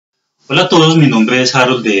Hola a todos, mi nombre es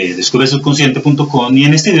Harold de descubre.com y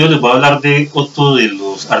en este video les voy a hablar de otro de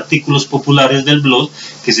los artículos populares del blog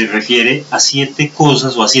que se refiere a 7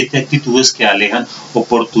 cosas o a 7 actitudes que alejan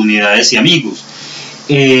oportunidades y amigos.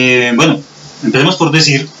 Bueno, empecemos por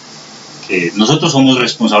decir que nosotros somos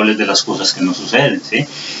responsables de las cosas que nos suceden, ¿sí?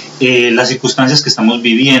 Las circunstancias que estamos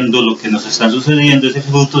viviendo, lo que nos están sucediendo es el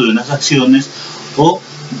fruto de unas acciones o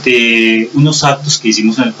de unos actos que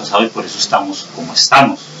hicimos en el pasado y por eso estamos como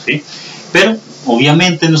estamos, ¿sí? Pero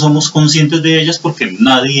obviamente no somos conscientes de ellas porque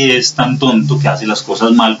nadie es tan tonto que hace las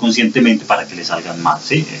cosas mal conscientemente para que le salgan mal,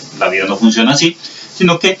 ¿sí? La vida no funciona así,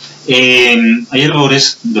 sino que hay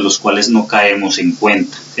errores de los cuales no caemos en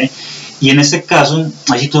cuenta, ¿sí? Y en este caso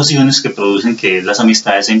hay situaciones que producen que las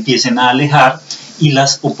amistades se empiecen a alejar y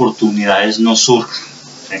las oportunidades no surjan,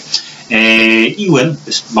 ¿sí? Y bueno,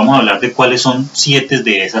 pues vamos a hablar de cuáles son 7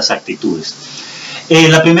 de esas actitudes.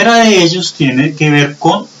 La primera de ellos tiene que ver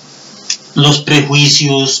con los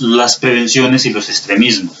prejuicios, las prevenciones y los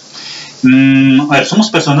extremismos. A ver, somos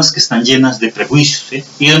personas que están llenas de prejuicios, ¿sí?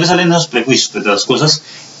 ¿Y de dónde salen esos prejuicios? Pues de las cosas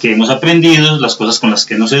que hemos aprendido, las cosas con las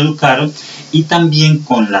que nos educaron y también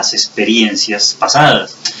con las experiencias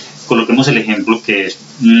pasadas. Coloquemos el ejemplo que es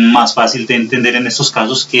más fácil de entender en estos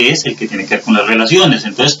casos, que es el que tiene que ver con las relaciones.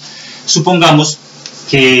 Entonces, supongamos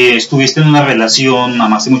que estuviste en una relación,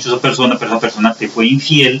 amaste mucho a esa persona, pero esa persona te fue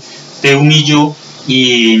infiel, te humilló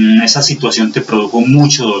y esa situación te produjo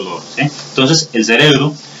mucho dolor, ¿sí? Entonces el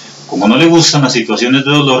cerebro, como no le gustan las situaciones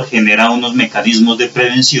de dolor, genera unos mecanismos de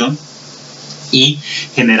prevención y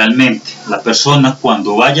generalmente la persona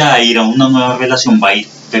cuando vaya a ir a una nueva relación va a ir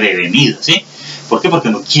prevenida, ¿sí? ¿Por qué? Porque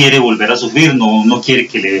no quiere volver a sufrir, no quiere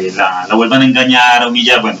que la vuelvan a engañar, a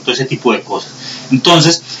humillar, bueno, todo ese tipo de cosas.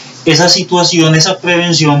 Entonces esa situación, esa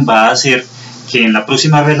prevención va a hacer que en la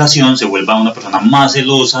próxima relación se vuelva una persona más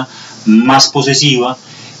celosa, más posesiva,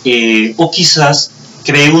 o quizás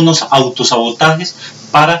cree unos autosabotajes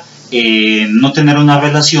para no tener una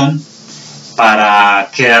relación,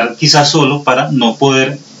 para quedar quizás solo, para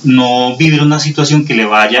no vivir una situación que le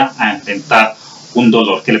vaya a enfrentar un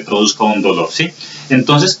dolor, que le produzca un dolor, ¿sí?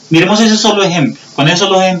 Entonces, miremos ese solo ejemplo. Con ese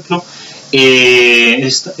solo ejemplo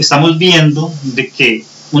estamos viendo de que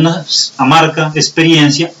una amarga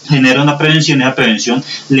experiencia genera una prevención y esa prevención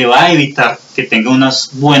le va a evitar que tenga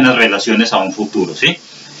unas buenas relaciones a un futuro, ¿sí?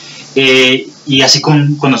 Y así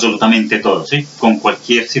con absolutamente todo, ¿sí? Con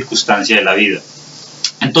cualquier circunstancia de la vida.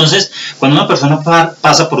 Entonces, cuando una persona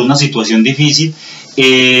pasa por una situación difícil,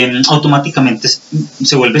 automáticamente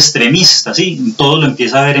se vuelve extremista, ¿sí? Todo lo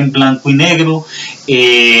empieza a ver en blanco y negro,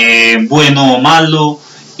 bueno o malo,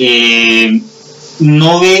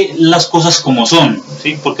 no ve las cosas como son,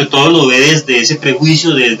 ¿sí? Porque todo lo ve desde ese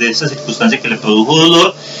prejuicio, desde esa circunstancia que le produjo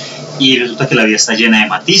dolor, y resulta que la vida está llena de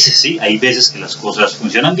matices, ¿sí? Hay veces que las cosas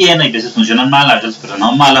funcionan bien, hay veces funcionan mal, a veces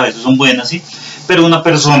funcionan mal, a veces son buenas, ¿sí? Pero una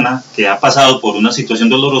persona que ha pasado por una situación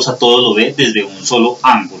dolorosa todo lo ve desde un solo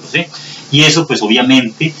ángulo, ¿sí? Y eso pues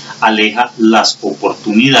obviamente aleja las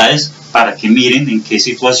oportunidades para que miren en qué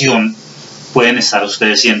situación pueden estar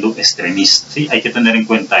ustedes siendo extremistas, ¿sí? Hay que tener en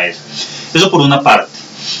cuenta eso. Eso por una parte.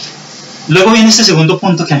 Luego viene este segundo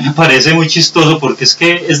punto que a mí me parece muy chistoso porque es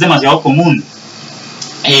que es demasiado común.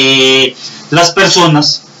 Las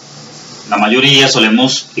personas, la mayoría,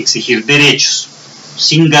 solemos exigir derechos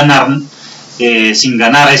sin ganar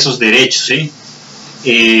esos derechos, ¿sí?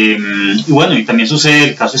 Y bueno, y también sucede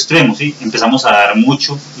el caso extremo, ¿sí? Empezamos a dar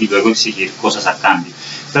mucho y luego exigir cosas a cambio.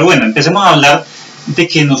 Pero bueno, empecemos a hablar de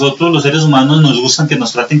que nosotros los seres humanos nos gustan que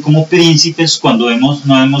nos traten como príncipes cuando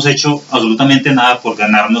no hemos hecho absolutamente nada por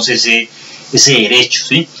ganarnos ese derecho,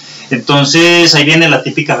 ¿sí? Entonces ahí viene la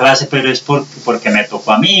típica frase, pero es porque me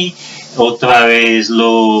tocó a mí, otra vez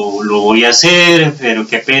lo voy a hacer, pero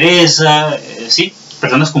qué pereza, ¿sí?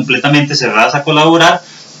 Personas completamente cerradas a colaborar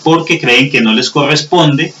porque creen que no les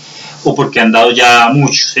corresponde o porque han dado ya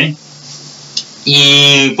mucho, ¿sí?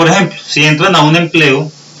 Y por ejemplo, si entran a un empleo,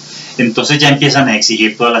 entonces ya empiezan a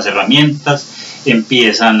exigir todas las herramientas,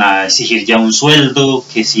 empiezan a exigir ya un sueldo,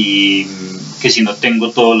 que si no tengo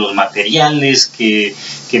todos los materiales, que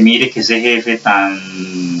mire que ese jefe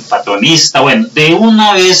tan patronista, bueno, de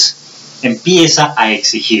una vez empieza a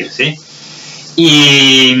exigir, ¿sí?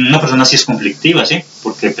 Y una persona así es conflictiva, ¿sí?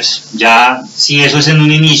 Porque pues ya, si eso es en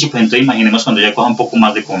un inicio, pues entonces imaginemos cuando ya coja un poco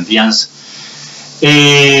más de confianza.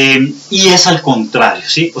 Y es al contrario,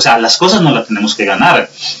 ¿sí? O sea, las cosas no las tenemos que ganar.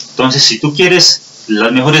 Entonces, si tú quieres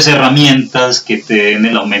las mejores herramientas que te den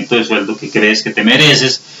el aumento de sueldo que crees que te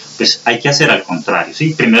mereces, pues hay que hacer al contrario,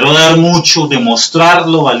 ¿sí? Primero dar mucho, demostrar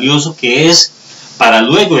lo valioso que es para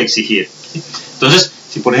luego exigir, ¿sí? Entonces,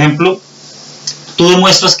 si por ejemplo tú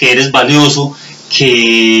demuestras que eres valioso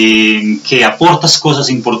que aportas cosas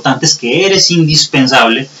importantes, que eres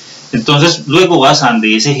indispensable, entonces luego vas a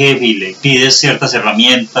donde ese jefe y le pides ciertas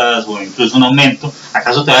herramientas o incluso un aumento,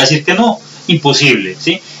 ¿acaso te va a decir que no? Imposible,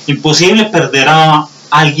 ¿sí? Imposible perder a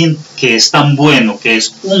alguien que es tan bueno, que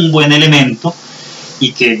es un buen elemento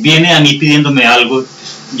y que viene a mí pidiéndome algo,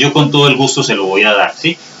 yo con todo el gusto se lo voy a dar,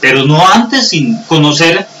 ¿sí? Pero no antes sin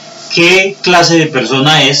conocer qué clase de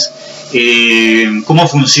persona es, cómo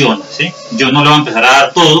funciona, ¿sí? Yo no le voy a empezar a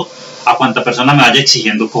dar todo a cuanta persona me vaya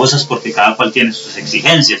exigiendo cosas, porque cada cual tiene sus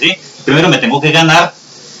exigencias, ¿sí? Primero me tengo que ganar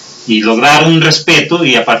y lograr un respeto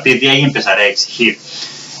y a partir de ahí empezar a exigir.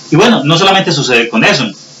 Y bueno, no solamente sucede con eso,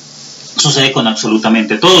 sucede con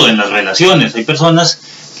absolutamente todo en las relaciones. Hay personas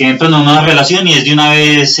que entran en una relación y es de una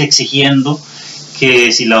vez exigiendo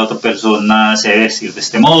que si la otra persona se debe vestir de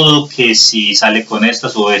este modo, que si sale con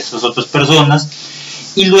estas o estas otras personas,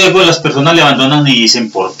 y luego las personas le abandonan y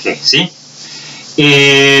dicen por qué, ¿sí?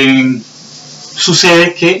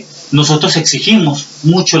 Sucede que nosotros exigimos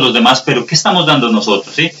mucho a los demás, pero ¿qué estamos dando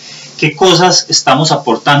nosotros, sí? ¿Qué cosas estamos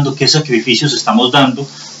aportando, qué sacrificios estamos dando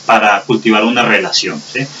para cultivar una relación,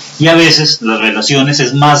 ¿sí? Y a veces las relaciones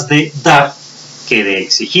es más de dar que de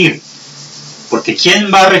exigir, porque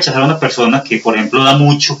 ¿quién va a rechazar a una persona que, por ejemplo, da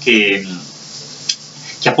mucho, que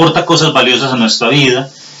aporta cosas valiosas a nuestra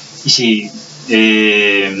vida? Y si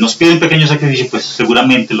nos pide un pequeño sacrificio, pues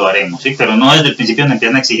seguramente lo haremos, ¿sí? Pero no desde el principio nos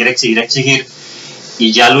empiezan a exigir,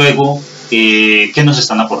 y ya luego, ¿qué nos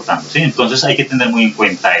están aportando, ¿sí? Entonces hay que tener muy en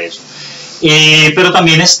cuenta eso. Pero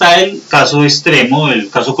también está el caso extremo, el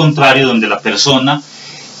caso contrario, donde la persona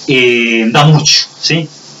da mucho, ¿sí?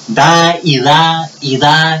 Da y da y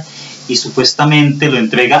da, y supuestamente lo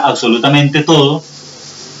entrega absolutamente todo,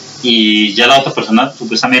 y ya la otra persona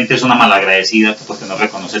supuestamente es una malagradecida porque no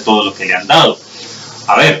reconoce todo lo que le han dado.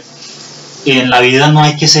 A ver, en la vida no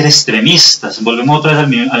hay que ser extremistas, volvemos otra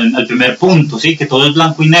vez al primer punto, ¿sí? Que todo es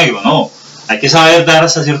blanco y negro, no, hay que saber dar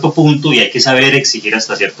hasta cierto punto y hay que saber exigir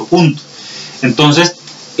hasta cierto punto. Entonces,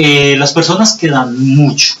 las personas que dan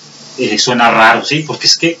mucho, suena raro, ¿sí? Porque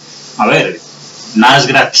es que, a ver, nada es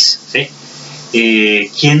gratis, ¿sí?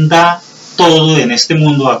 ¿Quién da todo en este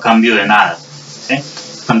mundo a cambio de nada? ¿Sí?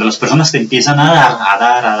 Cuando las personas te empiezan a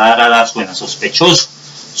dar, suena sospechoso,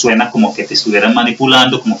 suena como que te estuvieran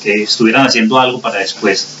manipulando, como que estuvieran haciendo algo para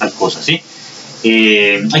después tal cosa, ¿sí?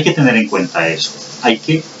 Hay que tener en cuenta eso, hay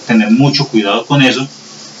que tener mucho cuidado con eso,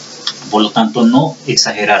 por lo tanto no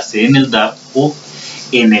exagerarse en el dar o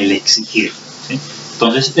en el exigir, ¿sí?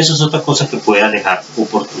 Entonces eso es otra cosa que puede alejar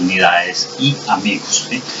oportunidades y amigos,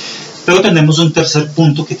 ¿sí? Luego tenemos un tercer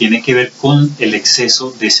punto que tiene que ver con el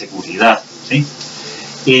exceso de seguridad, ¿sí?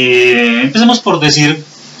 Empecemos por decir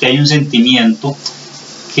que hay un sentimiento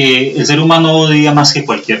que el ser humano odia más que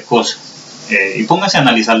cualquier cosa, y póngase a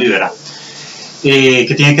analizarlo y verá,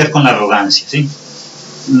 que tiene que ver con la arrogancia, ¿sí?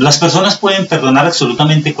 Las personas pueden perdonar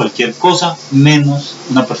absolutamente cualquier cosa, menos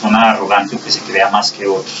una persona arrogante o que se crea más que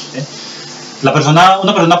otros, ¿sí? Una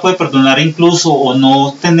persona puede perdonar incluso o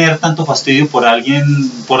no tener tanto fastidio por alguien,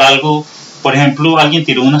 por algo. Por ejemplo, alguien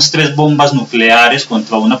tiró unas 3 bombas nucleares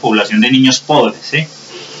contra una población de niños pobres, ¿sí?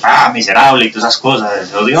 Miserable y todas esas cosas,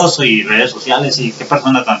 es odioso, y redes sociales, y qué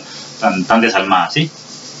persona tan desalmada, ¿sí?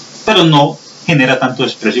 Pero no genera tanto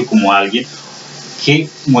desprecio como alguien que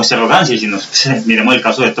muestra arrogancia. Si nos miremos el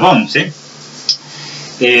caso de Trump, ¿sí?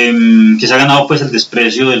 Que se ha ganado pues el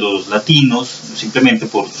desprecio de los latinos simplemente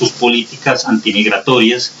por sus políticas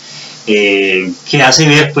antimigratorias, que hace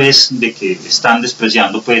ver pues de que están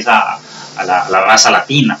despreciando pues a la raza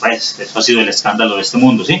latina, pues eso ha sido el escándalo de este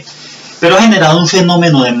mundo, ¿sí? Pero ha generado un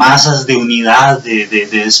fenómeno de masas, de unidad, de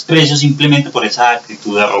desprecio simplemente por esa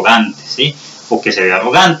actitud arrogante, ¿sí? O que se ve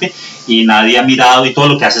arrogante y nadie ha mirado y todo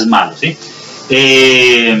lo que hace es malo, ¿sí?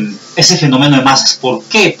 Ese fenómeno de masas, ¿por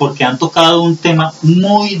qué? Porque han tocado un tema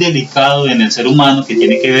muy delicado en el ser humano que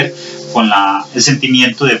tiene que ver con el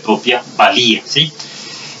sentimiento de propia valía, ¿sí?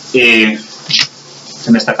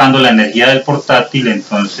 Se me está acabando la energía del portátil,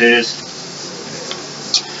 entonces,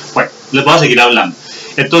 bueno, les voy a seguir hablando.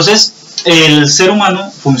 Entonces, el ser humano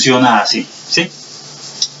funciona así, ¿sí?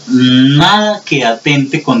 Nada que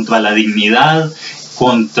atente contra la dignidad,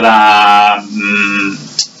 contra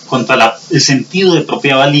el sentido de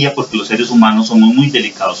propia valía, porque los seres humanos somos muy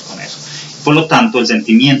delicados con eso. Por lo tanto, el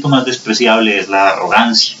sentimiento más despreciable es la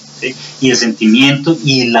arrogancia, ¿sí? Y el sentimiento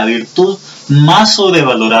y la virtud más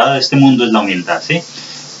sobrevalorada de este mundo es la humildad, ¿sí?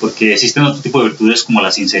 Porque existen otro tipo de virtudes como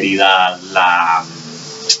la sinceridad, la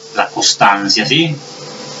constancia, ¿sí?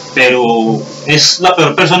 Pero es la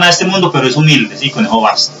peor persona de este mundo, pero es humilde, ¿sí? Con eso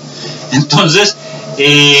basta. Entonces,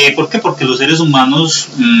 ¿por qué? Porque los seres humanos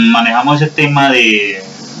manejamos ese tema de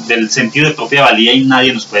del sentido de propia valía y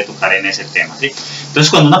nadie nos puede tocar en ese tema, ¿sí? Entonces,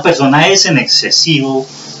 cuando una persona es en exceso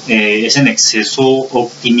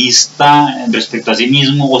optimista respecto a sí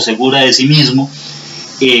mismo o segura de sí mismo,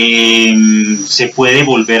 se puede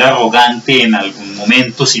volver arrogante en algún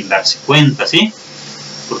momento sin darse cuenta, ¿sí?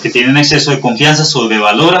 Porque tiene un exceso de confianza,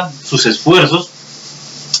 sobrevalora sus esfuerzos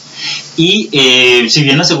y si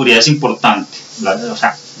bien la seguridad es importante, o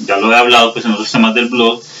sea, ya lo he hablado pues en otros temas del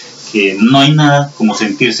blog, que no hay nada como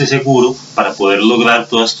sentirse seguro para poder lograr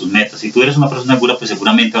todas tus metas. Si tú eres una persona segura, pues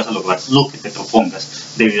seguramente vas a lograr lo que te propongas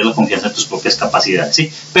debido a la confianza en tus propias capacidades, ¿sí?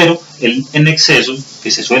 Pero en exceso, que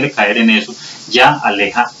se suele caer en eso, ya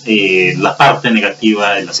aleja la parte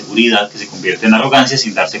negativa de la seguridad, que se convierte en arrogancia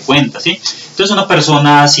sin darse cuenta, ¿sí? Entonces una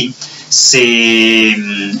persona así se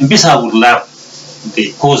empieza a burlar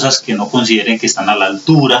de cosas que no consideren que están a la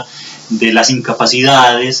altura, de las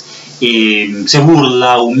incapacidades, se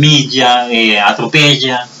burla, humilla,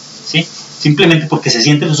 atropella, ¿sí? Simplemente porque se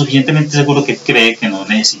siente lo suficientemente seguro que cree que no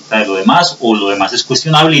necesita de lo demás, o lo demás es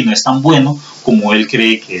cuestionable y no es tan bueno como él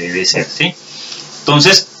cree que debe ser, ¿sí?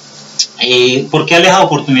 Entonces, ¿por qué aleja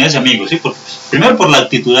oportunidades y amigos? ¿Sí? Porque, pues, primero por la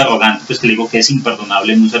actitud arrogante, pues que le digo que es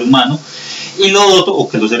imperdonable en un ser humano, y lo otro, o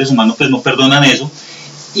que los seres humanos pues no perdonan eso,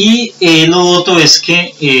 y lo otro es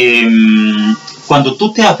que cuando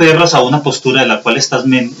tú te aferras a una postura de la cual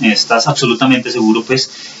estás absolutamente seguro, pues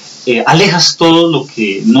alejas todo lo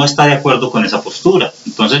que no está de acuerdo con esa postura.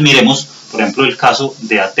 Entonces miremos, por ejemplo, el caso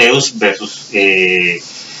de ateos versus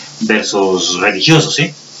religiosos, ¿sí?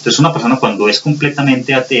 Entonces una persona cuando es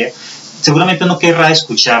completamente atea, seguramente no querrá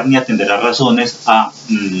escuchar ni atenderá razones a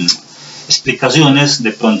explicaciones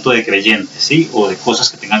de pronto de creyentes, ¿sí? O de cosas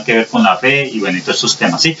que tengan que ver con la fe y bueno, y todos estos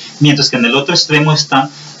temas, ¿sí? Mientras que en el otro extremo están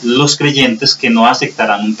los creyentes que no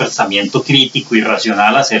aceptarán un pensamiento crítico y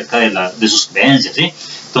racional acerca de sus creencias, ¿sí?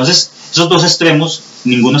 Entonces, esos dos extremos,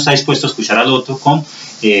 ninguno está dispuesto a escuchar al otro con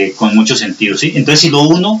mucho sentido, ¿sí? Entonces, si lo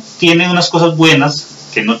uno tiene unas cosas buenas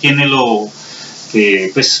que no tiene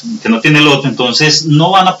que no tiene el otro, entonces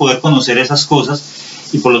no van a poder conocer esas cosas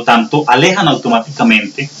y por lo tanto alejan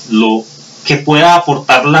automáticamente lo que pueda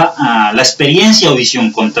aportar la experiencia o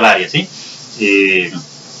visión contraria, ¿sí?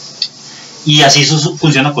 Y así eso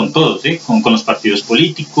funciona con todos, ¿sí? Con los partidos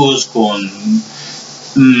políticos,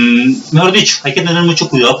 mejor dicho, hay que tener mucho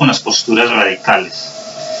cuidado con las posturas radicales.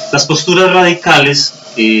 Las posturas radicales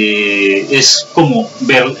es como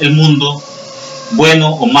ver el mundo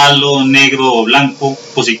bueno o malo, negro o blanco,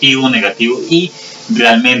 positivo o negativo, y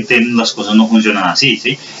realmente las cosas no funcionan así,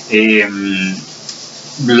 ¿sí?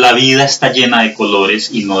 La vida está llena de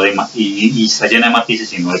colores y está llena de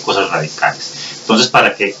matices y no de cosas radicales. Entonces,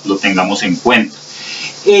 para que lo tengamos en cuenta.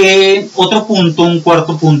 Otro punto, un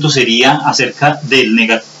cuarto punto sería acerca del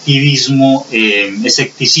negativismo,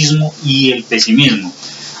 escepticismo y el pesimismo.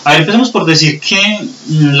 A ver, empecemos por decir que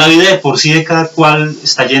la vida de por sí de cada cual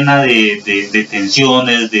está llena de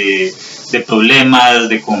tensiones, de problemas,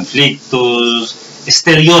 de conflictos, es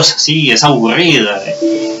tediosa, sí, es aburrida.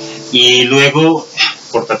 Y luego,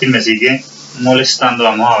 portátil me sigue molestando,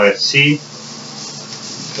 vamos a ver si,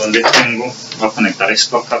 ¿dónde tengo? Voy a conectar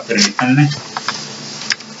esto acá, permítanme.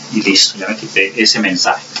 Y listo, ya me quité ese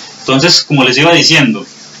mensaje. Entonces, como les iba diciendo,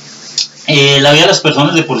 la vida de las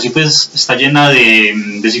personas de por sí pues está llena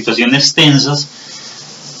de situaciones tensas,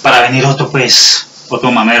 para venir otro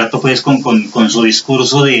mamerto pues con su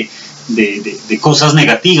discurso de cosas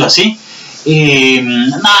negativas, ¿sí?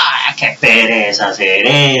 Qué pereza hacer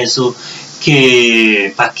eso,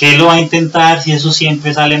 que ¿para qué lo va a intentar si eso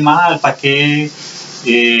siempre sale mal? ¿Para qué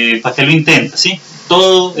lo intenta? ¿Sí?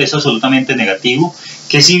 Todo es absolutamente negativo,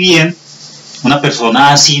 que si bien una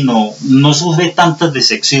persona así no sufre tantas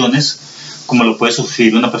decepciones como lo puede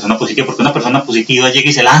sufrir una persona positiva, porque una persona positiva llega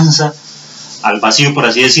y se lanza al vacío, por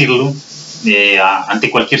así decirlo, ante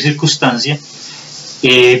cualquier circunstancia,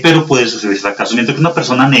 pero puede sufrir fracaso, mientras que una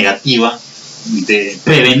persona negativa,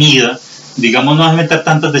 prevenida, digamos, no va a enfrentar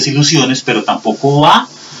tantas desilusiones, pero tampoco va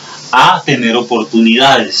a tener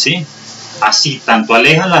oportunidades, ¿sí? Así, tanto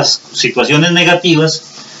alejan las situaciones negativas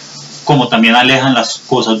como también alejan las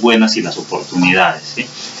cosas buenas y las oportunidades, ¿sí?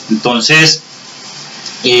 Entonces,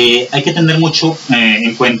 hay que tener mucho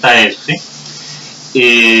en cuenta eso, ¿sí?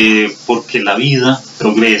 Porque la vida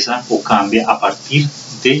progresa o cambia a partir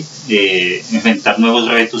de enfrentar nuevos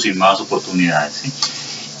retos y nuevas oportunidades, ¿sí?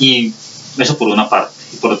 Y eso por una parte.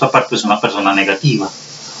 Y por otra parte es una persona negativa,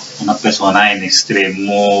 una persona en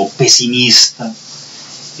extremo pesimista,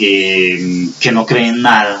 que no cree en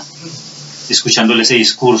nada, escuchándole ese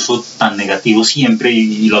discurso tan negativo siempre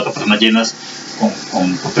y la otra persona llenas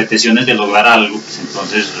con pretensiones de lograr algo, pues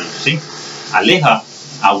entonces sí, aleja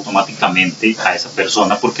automáticamente a esa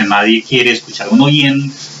persona, porque nadie quiere escuchar uno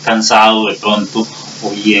bien cansado de pronto, o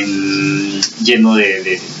bien lleno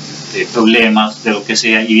de problemas, de lo que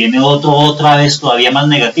sea, y viene otra vez todavía más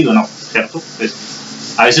negativo, ¿no? ¿Cierto? Pues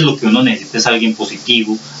a veces lo que uno necesita es alguien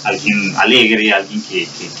positivo, alguien alegre, alguien que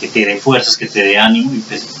te dé fuerzas, que te dé ánimo, y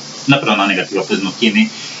pues una persona negativa pues no tiene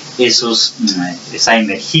esa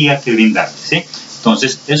energía que brindarte, ¿sí?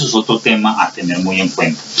 Entonces eso es otro tema a tener muy en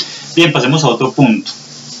cuenta. Bien, pasemos a otro punto.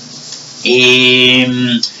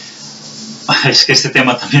 Es que este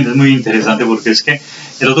tema también es muy interesante, porque es que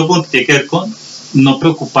el otro punto tiene que ver con no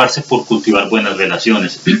preocuparse por cultivar buenas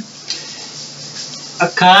relaciones.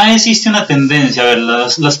 Acá existe una tendencia, a ver,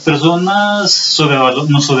 las personas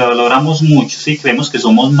nos sobrevaloramos mucho, ¿sí? Creemos que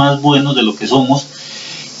somos más buenos de lo que somos,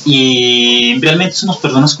 y realmente somos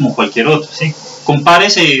personas como cualquier otro, ¿sí?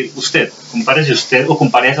 Compárese usted o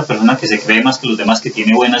compare a esa persona que se cree más que los demás, que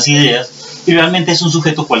tiene buenas ideas, y realmente es un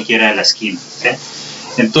sujeto cualquiera de la esquina, ¿sí?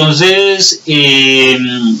 Entonces,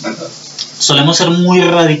 solemos ser muy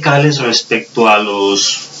radicales respecto a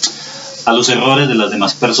los errores de las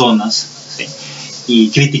demás personas, ¿sí? Y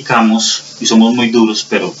criticamos y somos muy duros,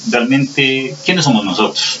 pero realmente, ¿quiénes somos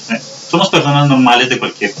nosotros? Somos personas normales de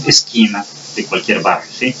cualquier esquina, de cualquier barrio,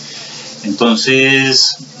 ¿sí?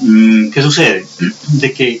 Entonces, ¿qué sucede?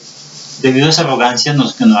 De que debido a esa arrogancia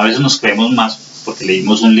a veces nos creemos más, porque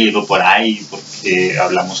leímos un libro por ahí, porque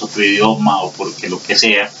hablamos otro idioma o porque lo que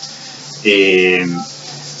sea.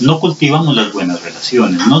 No cultivamos las buenas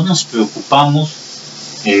relaciones, no nos preocupamos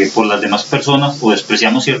por las demás personas, o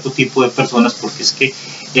despreciamos cierto tipo de personas porque es que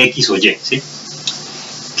X o Y, ¿sí?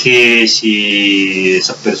 Que si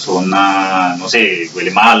esa persona, no sé,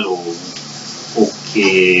 huele mal, o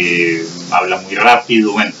que habla muy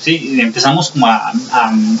rápido, bueno, sí, empezamos como a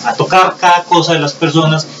tocar cada cosa de las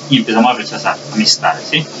personas, y empezamos a rechazar amistades,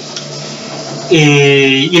 ¿sí?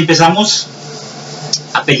 Y empezamos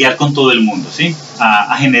a pelear con todo el mundo, ¿sí?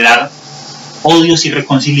 A generar odios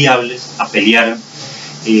irreconciliables, a pelear,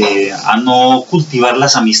 a no cultivar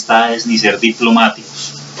las amistades ni ser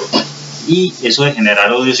diplomáticos. Y eso de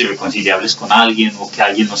generar odios irreconciliables con alguien, o que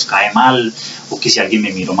alguien nos cae mal, o que si alguien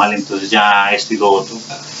me miró mal, entonces ya esto y lo otro,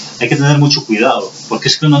 hay que tener mucho cuidado, porque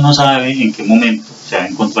es que uno no sabe en qué momento se va a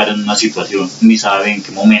encontrar en una situación, ni sabe en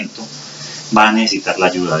qué momento va a necesitar la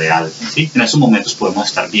ayuda de alguien, ¿sí? En esos momentos podemos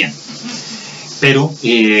estar bien, pero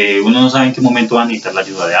uno no sabe en qué momento va a necesitar la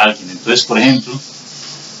ayuda de alguien. Entonces, por ejemplo,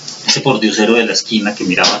 ese pordiosero de la esquina que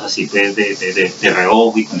mirabas así de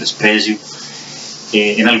reojo y con desprecio,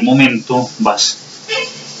 en algún momento vas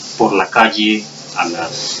por la calle a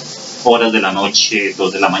las horas de la noche,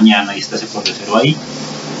 2 de la mañana, y está ese pordiosero ahí,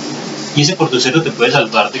 y ese pordiosero te puede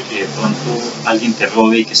salvar de que de pronto alguien te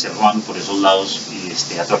robe y que esté robando por esos lados y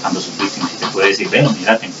esté atracando a sus víctimas, y te puede decir, bueno,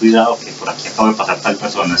 mira, ten cuidado que por aquí acaba de pasar tal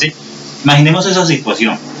persona, ¿sí? Imaginemos esa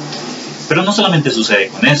situación. Pero no solamente sucede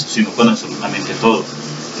con eso, sino con absolutamente todo.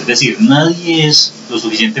 Es decir, nadie es lo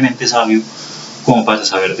suficientemente sabio como para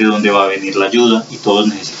saber de dónde va a venir la ayuda, y todos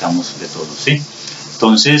necesitamos de todos, ¿sí?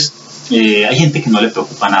 Entonces, hay gente que no le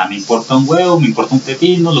preocupa nada. Me importa un huevo, me importa un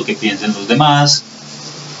pepino, lo que piensen los demás,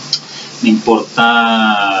 me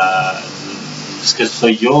importa, es que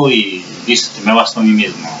soy yo y listo, me basto a mí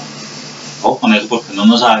mismo. Ojo con eso, porque uno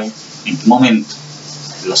no sabe en qué momento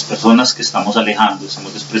las personas que estamos alejando,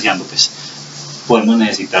 estamos despreciando, pues podemos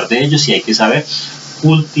necesitar de ellos, y hay que saber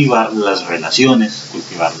cultivar las relaciones,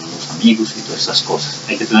 cultivar los amigos y todas esas cosas.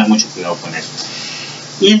 Hay que tener mucho cuidado con eso.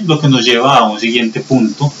 Y lo que nos lleva a un siguiente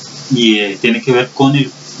punto, y tiene que ver con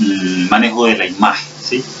el manejo de la imagen,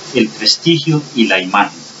 ¿sí? El prestigio y la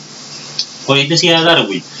imagen. Por ahí decía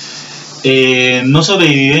Darwin, no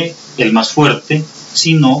sobrevive el más fuerte,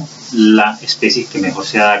 sino la especie que mejor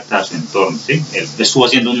se adapta a su entorno, ¿sí? Él estuvo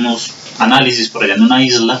haciendo unos análisis por allá en una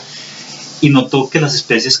isla, y notó que las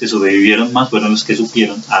especies que sobrevivieron más fueron los que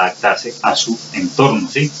supieron adaptarse a su entorno,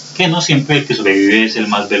 ¿sí? Que no siempre el que sobrevive es el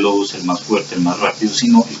más veloz, el más fuerte, el más rápido,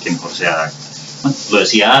 sino el que mejor se adapta. Bueno, lo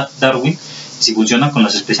decía Darwin, y si funciona con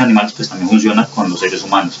las especies animales, pues también funciona con los seres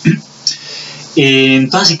humanos.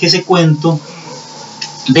 Entonces, así que ese cuento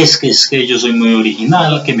ves que es que yo soy muy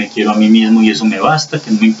original, que me quiero a mí mismo y eso me basta, que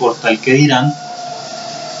no me importa el que dirán,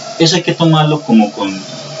 eso hay que tomarlo como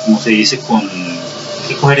se dice, hay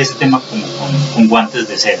que coger ese tema con guantes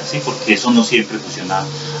de seda, ¿sí? Porque eso no siempre funciona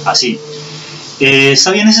así.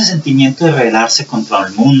 Está bien ese sentimiento de rebelarse contra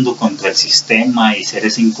el mundo, contra el sistema, y ser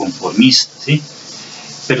ese inconformista, ¿sí?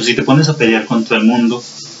 Pero si te pones a pelear contra el mundo,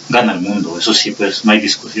 gana el mundo, eso sí, pues no hay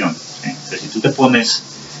discusión, ¿sí? Pero si tú te pones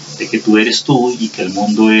de que tú eres tú y que el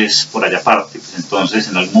mundo es por allá aparte, pues entonces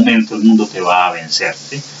en algún momento el mundo te va a vencer,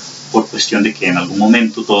 ¿sí? Por cuestión de que en algún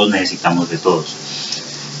momento todos necesitamos de todos.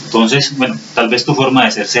 Entonces, bueno, tal vez tu forma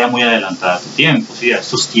de ser sea muy adelantada a tu tiempo, ¿sí? A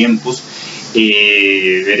estos tiempos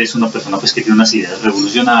eres una persona pues que tiene unas ideas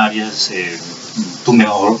revolucionarias, tu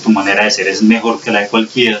manera de ser es mejor que la de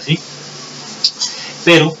cualquiera, ¿sí?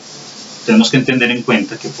 Pero tenemos que tener en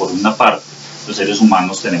cuenta que por una parte los seres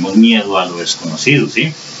humanos tenemos miedo a lo desconocido,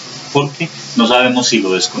 ¿sí? Porque no sabemos si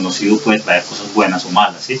lo desconocido puede traer cosas buenas o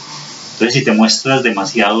malas, ¿sí? Entonces, si te muestras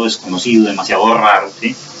demasiado desconocido, demasiado raro,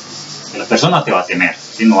 ¿sí? La persona te va a temer,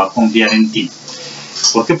 ¿sí? No va a confiar en ti.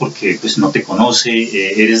 ¿Por qué? Porque pues, no te conoce,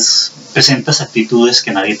 presentas actitudes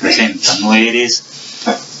que nadie presenta, no eres,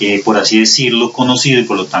 por así decirlo, conocido y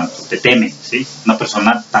por lo tanto te teme, ¿sí? Una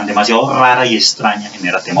persona tan demasiado rara y extraña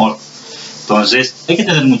genera temor. Entonces, hay que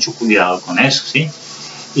tener mucho cuidado con eso, ¿sí?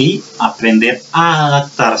 Y aprender a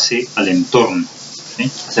adaptarse al entorno,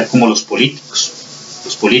 ¿sí? Hacer como los políticos.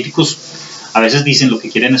 Los políticos a veces dicen lo que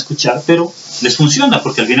quieren escuchar, pero les funciona,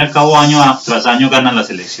 porque al fin y al cabo año tras año ganan las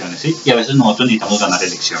elecciones, ¿sí? Y a veces nosotros necesitamos ganar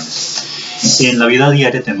elecciones. En la vida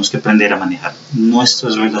diaria tenemos que aprender a manejar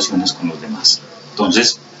nuestras relaciones con los demás.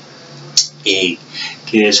 Entonces, que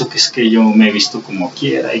eso que es que yo me he visto como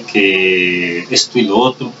quiera y que esto y lo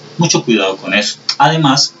otro, mucho cuidado con eso.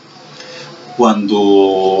 Además,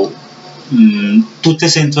 cuando tú te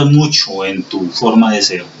centras mucho en tu forma de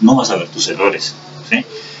ser, no vas a ver tus errores, ¿sí?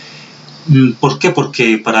 ¿Por qué?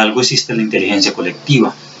 Porque para algo existe la inteligencia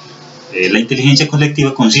colectiva. La inteligencia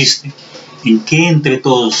colectiva consiste en que entre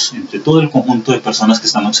todos, entre todo el conjunto de personas que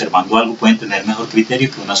están observando algo, pueden tener mejor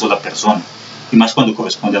criterio que una sola persona, y más cuando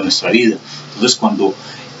corresponde a nuestra vida. Entonces, cuando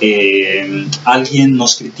alguien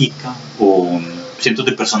nos critica o cientos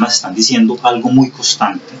de personas están diciendo algo muy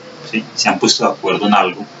constante, ¿sí? Se han puesto de acuerdo en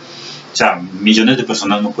algo, o sea, millones de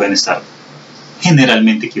personas no pueden estar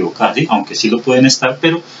generalmente equivocadas, ¿sí? Aunque sí lo pueden estar,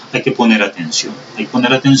 pero hay que poner atención,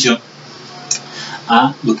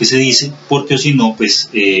 a lo que se dice, porque si no, pues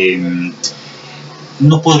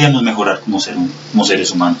no podríamos mejorar como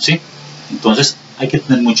seres humanos, ¿sí? Entonces hay que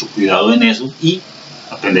tener mucho cuidado en eso y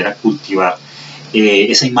aprender a cultivar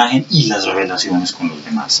esa imagen y las relaciones con los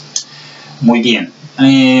demás. Muy bien,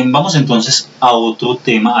 vamos entonces a otro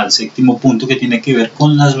tema, al séptimo punto, que tiene que ver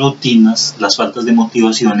con las rutinas, las faltas de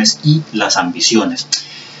motivaciones y las ambiciones.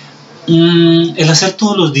 El hacer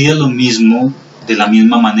todos los días lo mismo, de la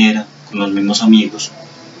misma manera, con los mismos amigos,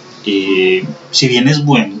 si bien es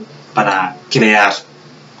bueno para crear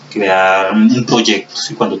un proyecto,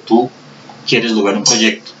 ¿sí? Cuando tú quieres lograr un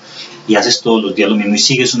proyecto y haces todos los días lo mismo y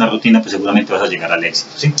sigues una rutina, pues seguramente vas a llegar al éxito,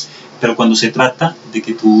 ¿sí? Pero cuando se trata de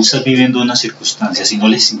que tú estás viviendo unas circunstancias y no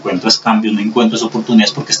les encuentras cambios, no encuentras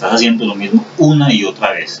oportunidades porque estás haciendo lo mismo una y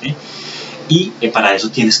otra vez, ¿sí? Y para eso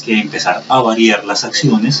tienes que empezar a variar las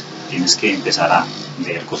acciones, tienes que empezar a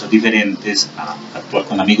ver cosas diferentes, a actuar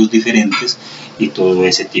con amigos diferentes y todo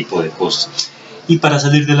ese tipo de cosas. Y para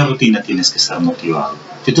salir de la rutina tienes que estar motivado.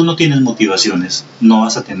 Si tú no tienes motivaciones, no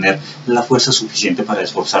vas a tener la fuerza suficiente para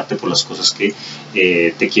esforzarte por las cosas que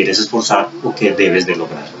te quieres esforzar o que debes de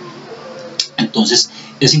lograr. Entonces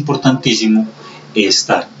es importantísimo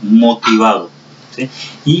estar motivado, ¿sí?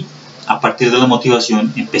 Y a partir de la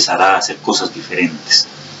motivación empezar a hacer cosas diferentes.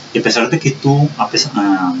 Y a partir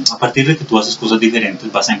de que tú haces cosas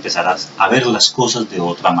diferentes, vas a empezar a ver las cosas de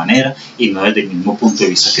otra manera y no desde el mismo punto de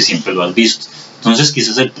vista que siempre lo has visto. Entonces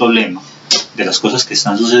quizás el problema de las cosas que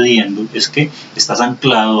están sucediendo es que estás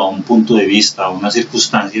anclado a un punto de vista, a unas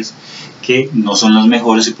circunstancias que no son las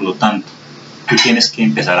mejores y por lo tanto tú tienes que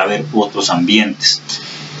empezar a ver otros ambientes.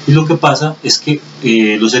 Y lo que pasa es que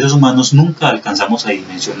los seres humanos nunca alcanzamos a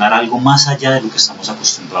dimensionar algo más allá de lo que estamos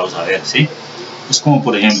acostumbrados a ver, ¿sí? Es como,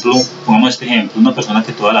 por ejemplo, pongamos este ejemplo, una persona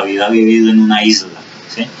que toda la vida ha vivido en una isla,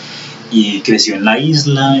 ¿sí? Y creció en la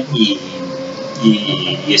isla y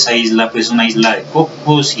esa isla pues es una isla de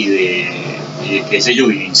cocos y qué sé yo,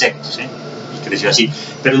 y de insectos, ¿sí? Y creció así.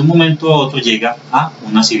 Pero de un momento a otro llega a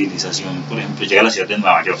una civilización, por ejemplo, llega a la ciudad de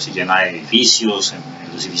Nueva York, se llena de edificios, en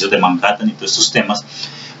los edificios de Manhattan y todos estos temas,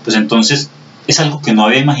 pues entonces es algo que no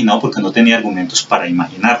había imaginado porque no tenía argumentos para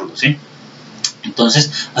imaginarlo, ¿sí? Entonces,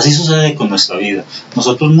 así sucede con nuestra vida.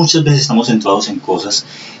 Nosotros muchas veces estamos centrados en cosas,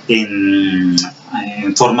 en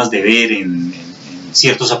formas de ver, en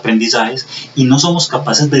ciertos aprendizajes y no somos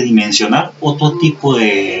capaces de dimensionar otro tipo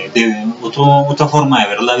otra forma de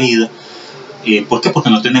ver la vida. ¿Por qué? Porque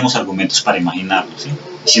no tenemos argumentos para imaginarlo, ¿sí?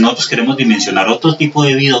 Si nosotros queremos dimensionar otro tipo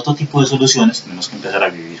de vida, otro tipo de soluciones, tenemos que empezar a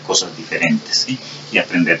vivir cosas diferentes, ¿sí? Y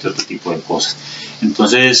aprender de otro tipo de cosas.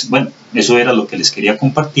 Entonces, bueno, eso era lo que les quería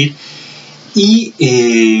compartir. Y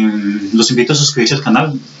los invito a suscribirse al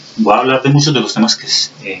canal. Voy a hablar de muchos de los temas que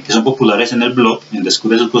son populares en el blog, en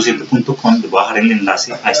descubre.com. Les voy a dejar el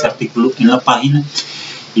enlace a este artículo en la página.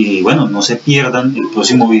 Y bueno, no se pierdan el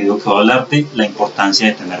próximo video que va a hablar de la importancia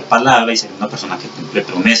de tener palabra y ser una persona que cumple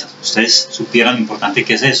promesas. Ustedes supieran lo importante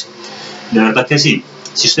que es eso. De verdad que sí.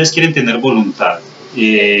 Si ustedes quieren tener voluntad,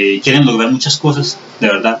 quieren lograr muchas cosas, de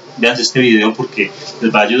verdad, vean este video porque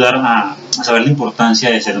les va a ayudar a saber la importancia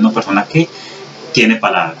de ser una persona que tiene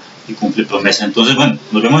palabra y cumple promesas. Entonces, bueno,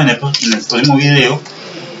 nos vemos en el próximo video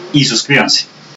y suscríbanse.